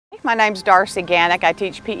my name's Darcy Gannick. I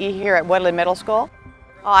teach PE here at Woodland Middle School.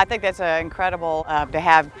 Oh, I think that's incredible to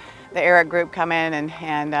have the E.R.I.C group come in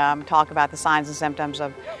and talk about the signs and symptoms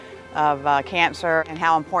of cancer and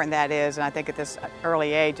how important that is. And I think at this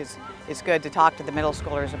early age it's good to talk to the middle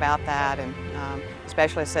schoolers about that, and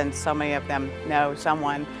especially since so many of them know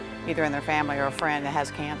someone either in their family or a friend that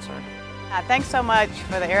has cancer. Thanks so much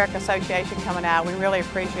for the E.R.I.C Association coming out. We really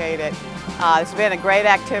appreciate it. It's been a great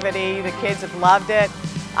activity. The kids have loved it.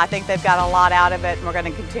 I think they've got a lot out of it, and we're going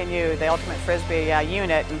to continue the Ultimate Frisbee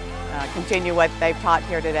unit and continue what they've taught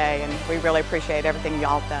here today, and we really appreciate everything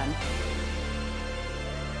y'all have done.